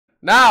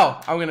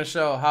Now I'm gonna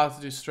show how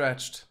to do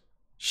stretched.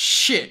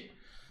 Shit.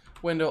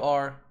 Window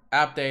R,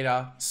 app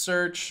data,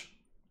 search,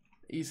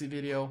 easy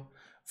video,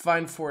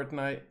 find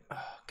Fortnite.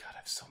 Oh god, I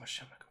have so much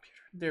shit on my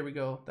computer. There we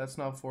go. That's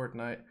not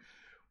Fortnite.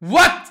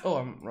 What? Oh,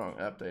 I'm wrong.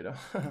 App data.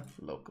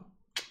 Local.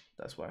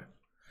 That's why.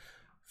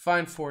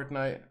 Find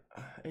Fortnite.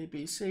 A,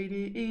 B, C,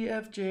 D, E,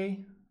 F,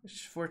 G.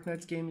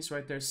 Fortnite's game is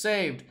right there.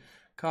 Saved.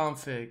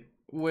 Config.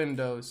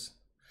 Windows.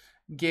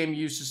 Game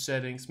user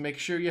settings. Make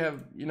sure you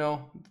have, you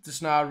know,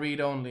 this now read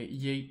only.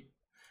 Yeet.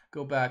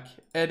 Go back.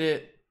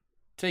 Edit.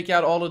 Take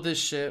out all of this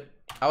shit.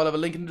 I will have a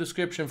link in the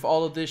description for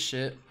all of this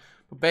shit.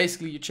 But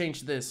basically, you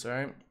change this,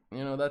 alright?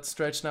 You know, that's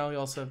stretched now. You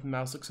also have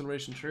mouse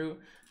acceleration true.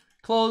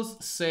 Close.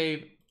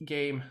 Save.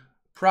 Game.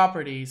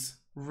 Properties.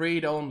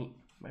 Read only.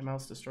 My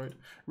mouse destroyed.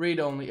 Read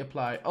only.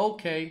 Apply.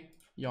 Okay.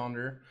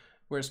 Yonder.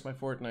 Where's my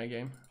Fortnite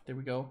game? There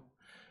we go.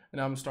 And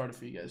now I'm gonna start it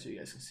for you guys so you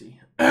guys can see.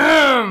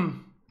 Alright,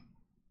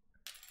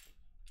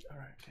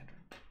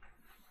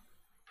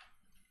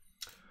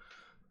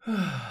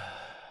 Kendrick.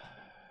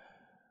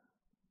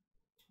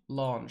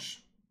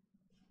 Launch.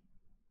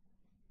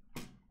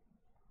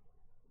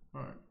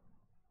 Alright.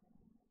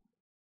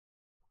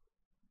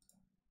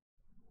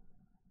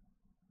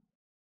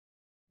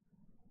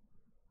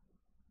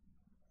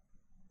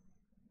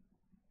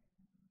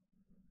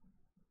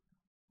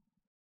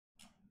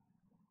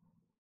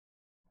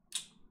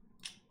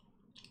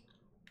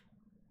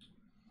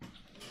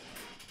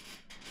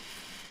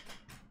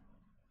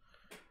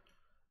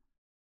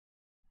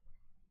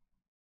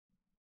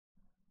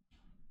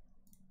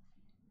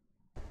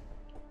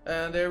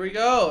 And there we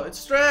go. It's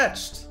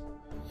stretched.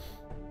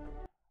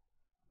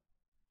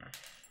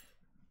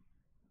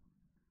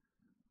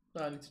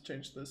 I need to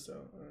change this.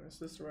 So, is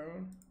this the right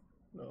one?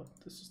 No,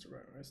 this is the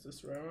right one. Is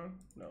this the right one?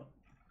 No.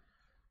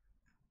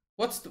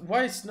 What's the?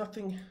 Why is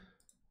nothing?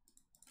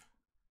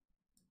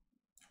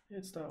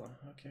 It's that one.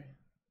 Okay.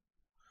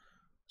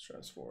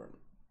 Transform.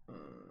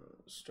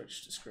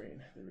 Stretch the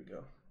screen. There we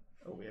go.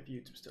 Oh, we have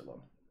YouTube still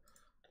on.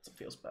 That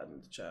feels bad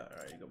in the chat.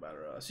 All right, you go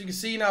better. So you can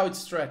see now it's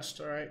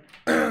stretched. All right.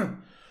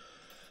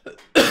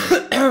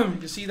 You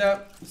can see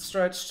that it's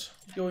stretched.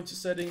 Go into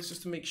settings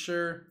just to make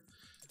sure.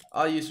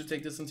 I'll use to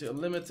take this into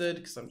unlimited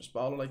because I'm just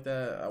bottling like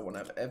that. I want to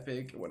have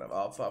epic. I want to have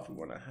alpha. We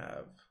want to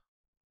have.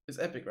 It's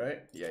epic,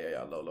 right?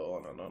 Yeah. Low,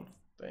 on.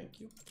 Thank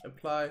you.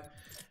 Apply.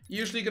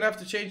 Usually you're gonna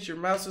have to change your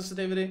mouse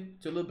sensitivity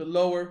to a little bit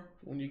lower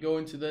when you go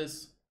into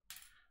this.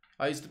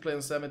 I used to play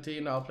on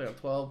 17. Now I'll play on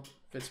 12.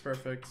 Fits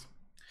perfect.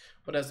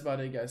 But that's about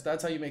it, guys.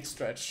 That's how you make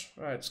stretch.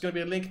 All right, it's gonna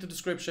be a link in the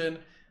description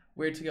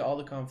where to get all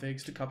the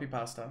configs to copy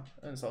pasta,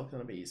 and it's all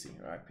gonna be easy.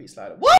 All right, peace later. Woo!